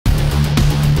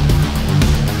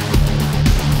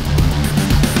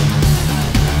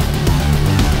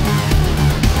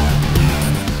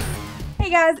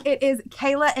It is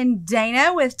Kayla and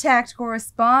Dana with Tactical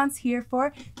Response here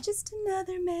for just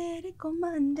another Medical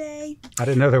Monday. I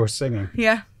didn't know they were singing.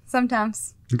 Yeah,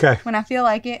 sometimes. Okay. When I feel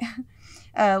like it.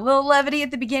 A little levity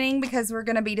at the beginning because we're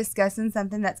going to be discussing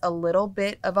something that's a little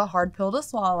bit of a hard pill to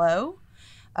swallow.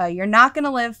 You're not going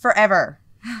to live forever.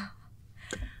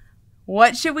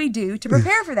 What should we do to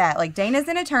prepare for that? Like, Dana's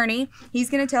an attorney. He's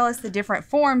going to tell us the different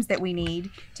forms that we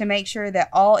need to make sure that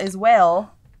all is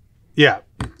well. Yeah.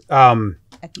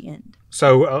 At the end.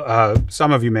 So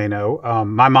some of you may know,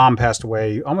 my mom passed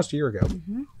away almost a year ago.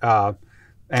 Mm-hmm.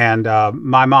 And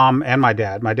my mom and my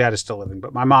dad is still living,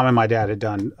 but my mom and my dad had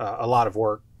done a lot of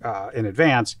work in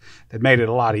advance that made it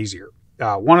a lot easier.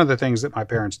 One of the things that my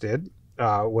parents did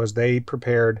was they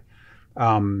prepared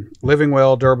living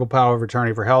will, durable power of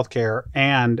attorney for healthcare,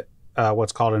 and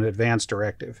what's called an advance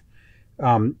directive.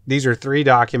 These are 3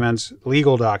 documents,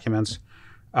 legal documents,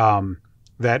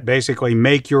 that basically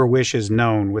make your wishes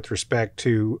known with respect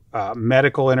to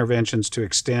medical interventions to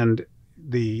extend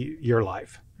your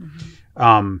life.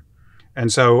 Mm-hmm.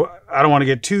 And so I don't want to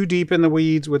get too deep in the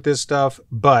weeds with this stuff,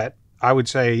 but I would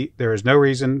say there is no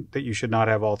reason that you should not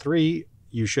have all 3.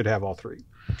 You should have all 3.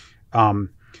 In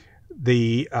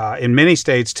many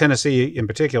states, Tennessee in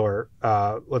particular,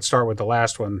 let's start with the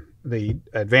last one, the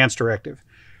advance directive.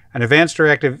 An advance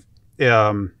directive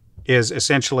is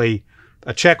essentially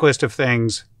a checklist of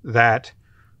things that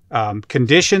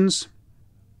conditions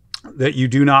that you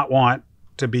do not want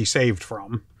to be saved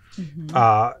from,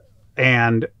 mm-hmm.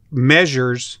 And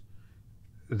measures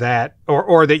that,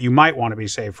 or that you might want to be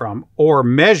saved from, or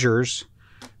measures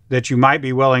that you might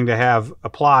be willing to have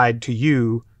applied to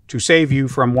you to save you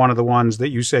from one of the ones that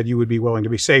you said you would be willing to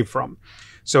be saved from.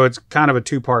 So it's kind of a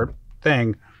 2-part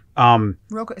thing.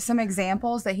 Real quick, some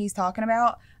examples that he's talking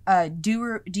about.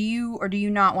 Do you or do you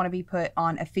not want to be put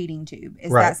on a feeding tube?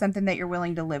 Is right. that something that you're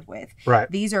willing to live with?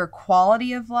 Right. These are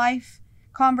quality of life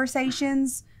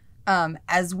conversations,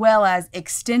 as well as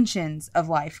extensions of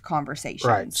life conversations.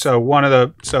 Right.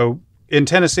 So in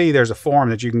Tennessee, there's a form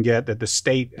that you can get that the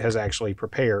state has actually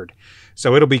prepared.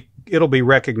 So it'll be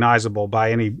recognizable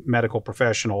by any medical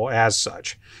professional as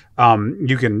such.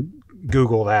 You can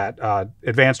Google that,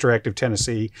 Advance Directive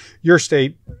Tennessee. Your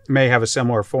state may have a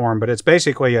similar form, but it's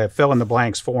basically a fill in the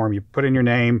blanks form. You put in your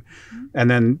name, mm-hmm. and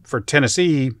then for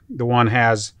Tennessee, the one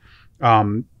has,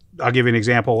 I'll give you an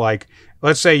example. Like,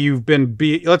 let's say you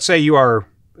are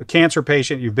a cancer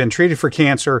patient, you've been treated for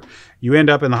cancer, you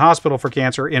end up in the hospital for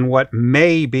cancer in what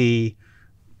may be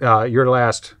your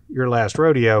last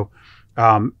rodeo,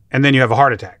 and then you have a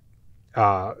heart attack,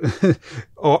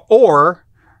 or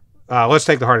let's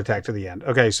take the heart attack to the end.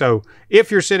 Okay, so if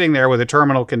you're sitting there with a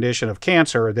terminal condition of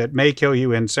cancer that may kill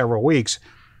you in several weeks,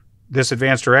 this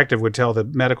advance directive would tell the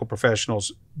medical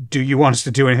professionals, do you want us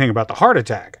to do anything about the heart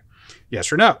attack?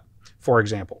 Yes or no, for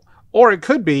example. Or it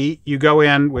could be you go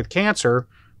in with cancer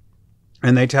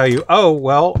and they tell you, oh,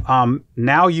 well,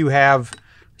 now you have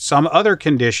some other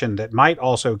condition that might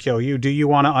also kill you. Do you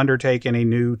want to undertake any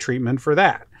new treatment for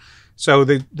that? So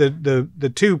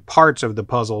the 2 parts of the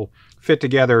puzzle fit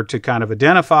together to kind of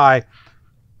identify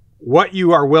what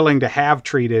you are willing to have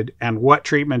treated and what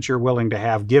treatments you're willing to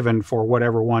have given for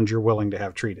whatever ones you're willing to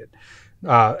have treated.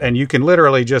 And you can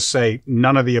literally just say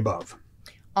none of the above.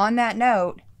 On that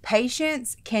note,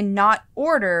 patients cannot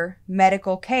order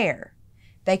medical care.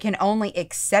 They can only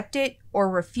accept it or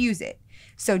refuse it.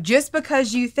 So just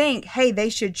because you think, hey, they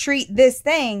should treat this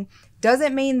thing,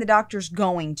 doesn't mean the doctor's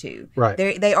going to. Right.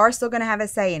 They are still going to have a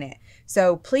say in it.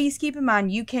 So please keep in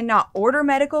mind, you cannot order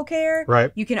medical care.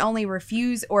 Right. You can only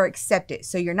refuse or accept it.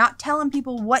 So you're not telling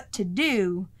people what to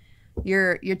do.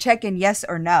 You're checking yes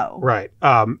or no. Right.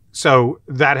 So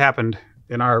that happened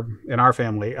in our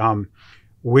family.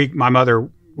 My mother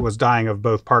was dying of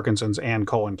both Parkinson's and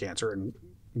colon cancer, and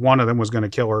one of them was going to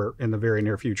kill her in the very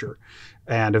near future.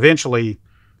 And eventually,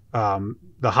 the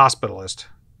hospitalist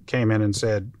came in and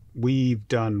said, we've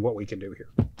done what we can do here.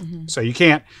 Mm-hmm. So you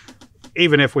can't,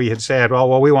 even if we had said,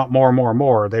 well, we want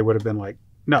more, they would have been like,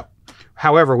 no.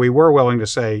 However, we were willing to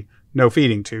say no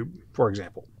feeding tube, for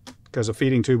example, because a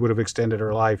feeding tube would have extended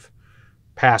her life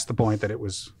past the point that it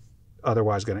was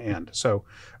otherwise going to end. So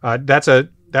that's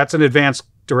an advanced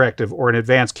directive or an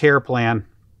advanced care plan.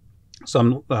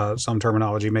 Some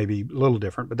terminology may be a little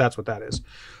different, but that's what that is.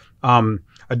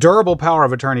 A durable power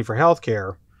of attorney for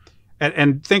healthcare.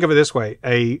 And think of it this way: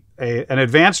 an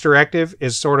advanced directive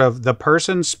is sort of the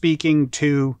person speaking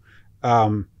to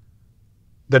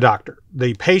the doctor,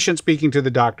 the patient speaking to the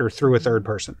doctor through a third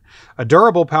person. A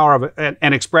durable power of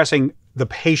and expressing the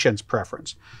patient's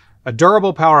preference. A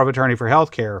durable power of attorney for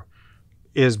healthcare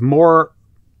is more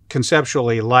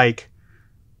conceptually like,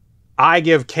 I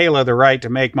give Kayla the right to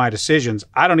make my decisions.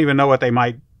 I don't even know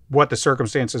what the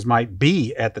circumstances might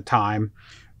be at the time,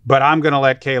 but I'm going to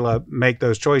let Kayla make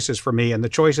those choices for me. And the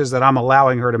choices that I'm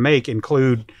allowing her to make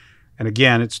include, and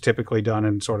again, it's typically done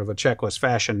in sort of a checklist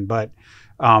fashion, but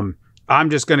I'm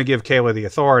just going to give Kayla the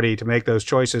authority to make those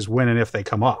choices when and if they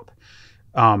come up.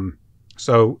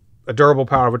 So a durable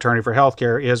power of attorney for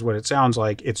healthcare is what it sounds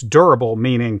like. It's durable,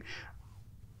 meaning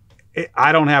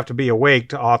I don't have to be awake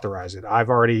to authorize it. I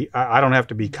don't have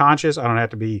to be conscious. I don't have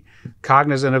to be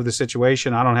cognizant of the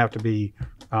situation. I don't have to be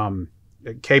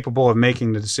capable of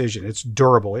making the decision. It's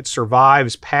durable. It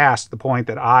survives past the point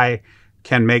that I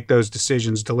can make those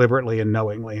decisions deliberately and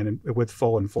knowingly and with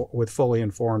fully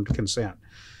informed consent.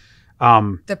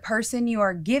 The person you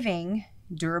are giving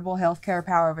durable healthcare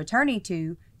power of attorney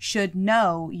to should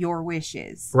know your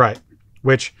wishes. Right.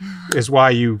 Which is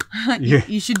why you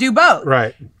should do both.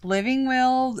 Right. Living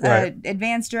will, Right.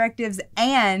 advanced directives,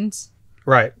 and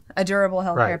right. a durable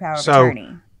healthcare Right. power of So,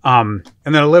 attorney. And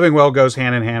then a living will goes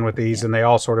hand in hand with these, and they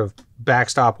all sort of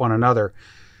backstop one another.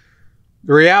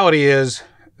 The reality is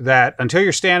that until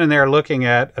you're standing there looking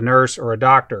at a nurse or a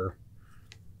doctor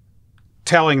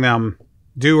telling them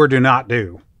do or do not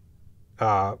do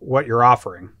what you're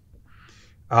offering,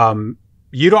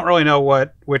 you don't really know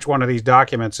which one of these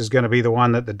documents is going to be the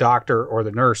one that the doctor or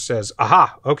the nurse says,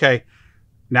 aha, okay,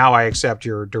 now I accept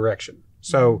your direction.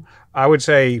 So I would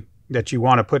say that you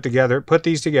want to put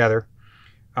these together.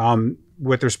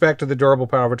 With respect to the durable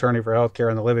power of attorney for healthcare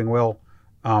and the living will,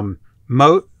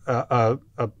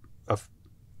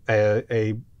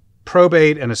 a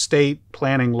probate and estate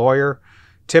planning lawyer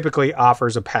typically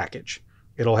offers a package.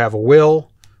 It'll have a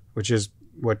will, which is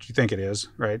what you think it is,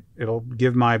 right? It'll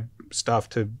give my stuff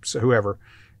to whoever.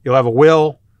 You'll have a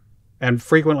will, and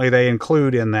frequently they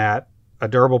include in that a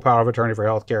durable power of attorney for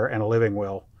healthcare and a living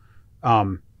will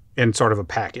in sort of a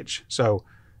package. So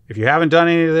if you haven't done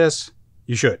any of this,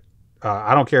 you should.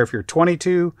 I don't care if you're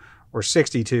 22 or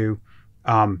 62.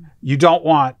 You don't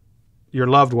want your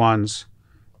loved ones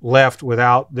left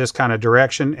without this kind of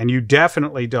direction, and you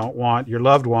definitely don't want your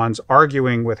loved ones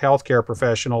arguing with healthcare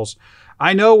professionals.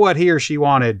 I know what he or she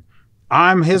wanted.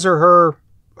 I'm his or her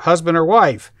husband or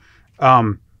wife.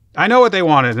 I know what they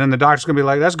wanted. And the doctor's going to be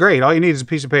like, that's great. All you need is a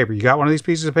piece of paper. You got one of these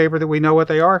pieces of paper that we know what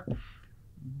they are?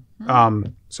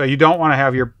 So you don't want to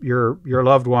have your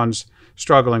loved ones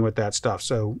struggling with that stuff.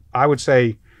 So I would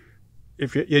say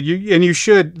if you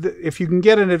should, if you can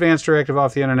get an advance directive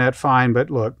off the internet, fine. But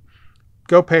look,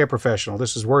 go pay a professional.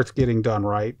 This is worth getting done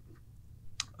right.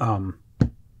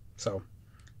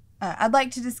 I'd like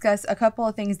to discuss a couple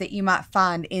of things that you might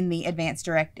find in the advanced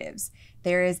directives.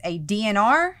 There is a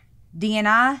DNR,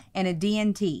 DNI, and a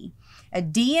DNT. A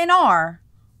DNR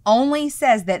only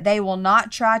says that they will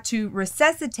not try to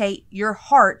resuscitate your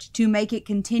heart to make it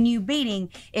continue beating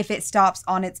if it stops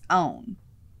on its own.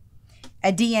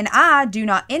 A DNI, do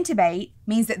not intubate,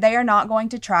 means that they are not going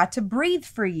to try to breathe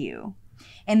for you.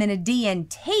 And then a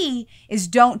DNT is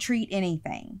don't treat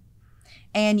anything.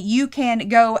 And you can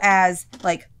go as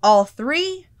like all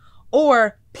three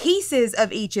or pieces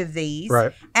of each of these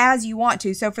as you want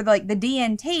to. So for the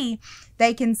DNT,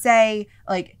 they can say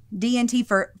like DNT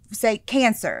for, say,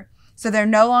 cancer. So they're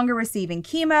no longer receiving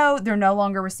chemo. They're no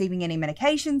longer receiving any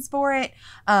medications for it.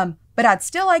 But I'd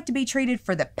still like to be treated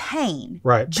for the pain,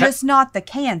 just not the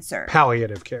cancer.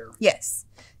 Palliative care. Yes.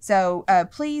 So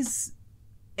please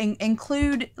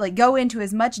include, go into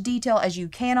as much detail as you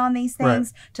can on these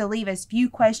things to leave as few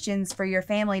questions for your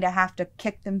family to have to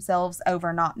kick themselves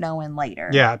over not knowing later.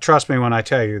 Yeah, trust me when I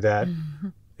tell you that.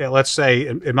 Let's say,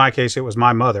 in my case, it was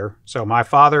my mother. So my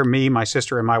father, me, my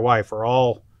sister, and my wife are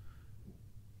all,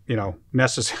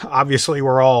 obviously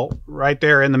we're all right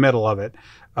there in the middle of it.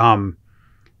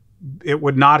 It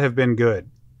would not have been good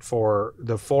for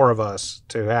the four of us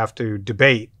to have to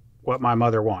debate what my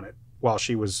mother wanted while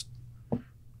she was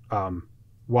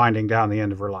winding down the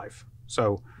end of her life.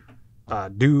 So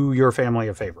do your family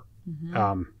a favor.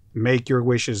 Make your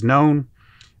wishes known.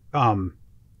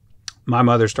 My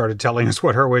mother started telling us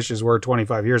what her wishes were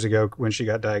 25 years ago when she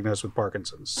got diagnosed with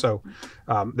Parkinson's. So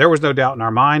there was no doubt in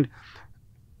our mind.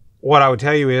 What I would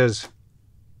tell you is,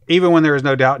 even when there is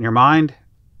no doubt in your mind,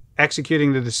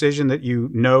 executing the decision that you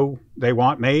know they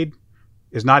want made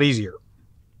is not easier.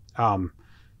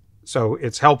 So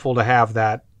it's helpful to have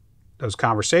those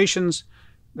conversations,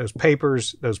 those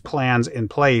papers, those plans in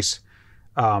place,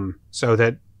 so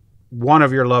that one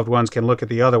of your loved ones can look at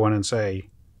the other one and say,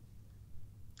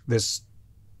 this,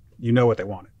 you know what they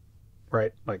wanted,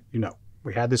 right?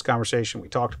 We had this conversation, we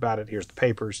talked about it, here's the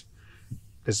papers.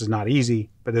 This is not easy,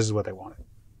 but this is what they wanted.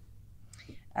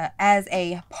 As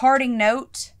a parting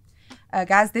note,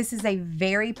 Guys, this is a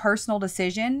very personal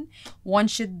decision. One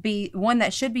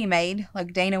that should be made,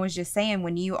 like Dana was just saying,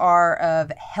 when you are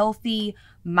of healthy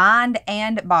mind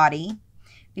and body.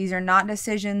 These are not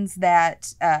decisions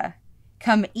that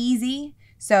come easy.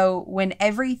 So when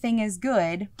everything is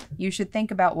good, you should think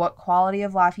about what quality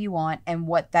of life you want and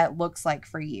what that looks like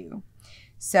for you.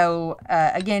 So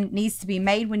again, needs to be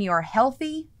made when you are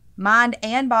healthy, mind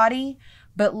and body,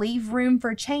 but leave room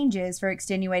for changes for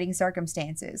extenuating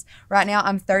circumstances. Right now,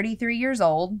 I'm 33 years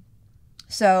old,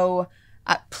 so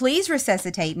please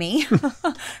resuscitate me.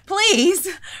 Please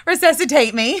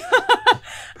resuscitate me.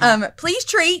 Please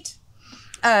treat.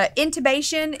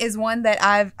 Intubation is one that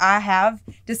I have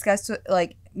discussed,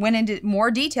 like went into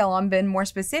more detail on, been more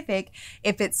specific.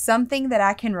 If it's something that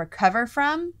I can recover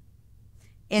from,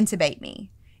 intubate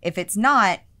me. If it's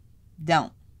not,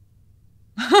 don't.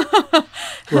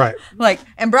 Right. Like,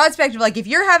 and broad spectrum, like if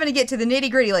you're having to get to the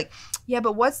nitty gritty, like, yeah,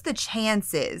 but what's the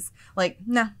chances? Like,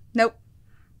 nope.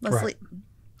 Let's leave.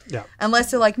 Yeah.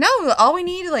 Unless they're like, no, all we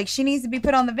need, like, she needs to be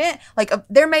put on the vent. Like,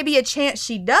 there may be a chance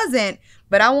she doesn't,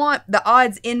 but I want the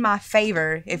odds in my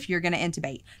favor if you're going to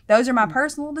intubate. Those are my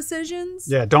personal decisions.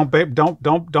 Yeah. Don't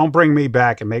bring me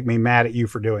back and make me mad at you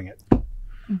for doing it.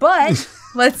 But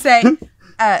let's say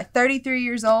 33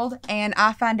 years old and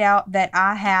I find out that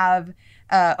I have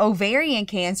ovarian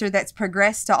cancer that's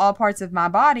progressed to all parts of my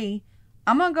body.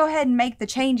 I'm going to go ahead and make the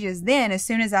changes then as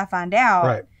soon as I find out.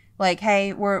 Right. Like,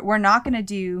 hey, we're not going to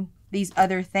do these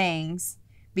other things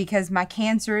because my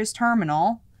cancer is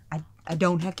terminal. I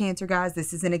don't have cancer, guys.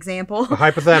 This is an example. A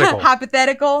hypothetical.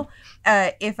 Hypothetical.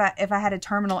 If I had a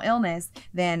terminal illness,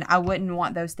 then I wouldn't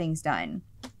want those things done.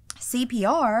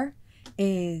 CPR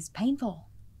is painful.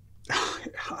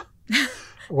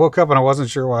 Woke up and I wasn't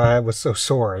sure why I was so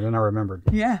sore, and then I remembered.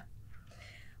 Yeah.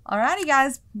 Alrighty,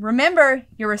 guys. Remember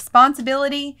your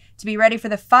responsibility to be ready for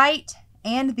the fight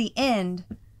and the end.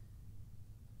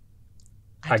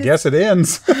 I guess it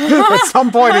ends. At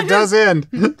some point, it does end.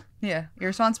 Yeah, your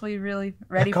responsibility really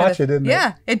ready caught for you, didn't it?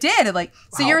 Yeah, it did. Like,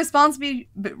 so your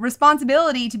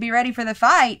responsibility to be ready for the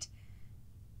fight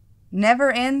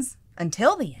never ends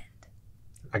until the end.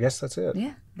 I guess that's it.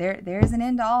 Yeah, there is an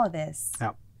end to all of this.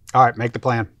 Yeah. All right, make the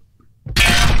plan.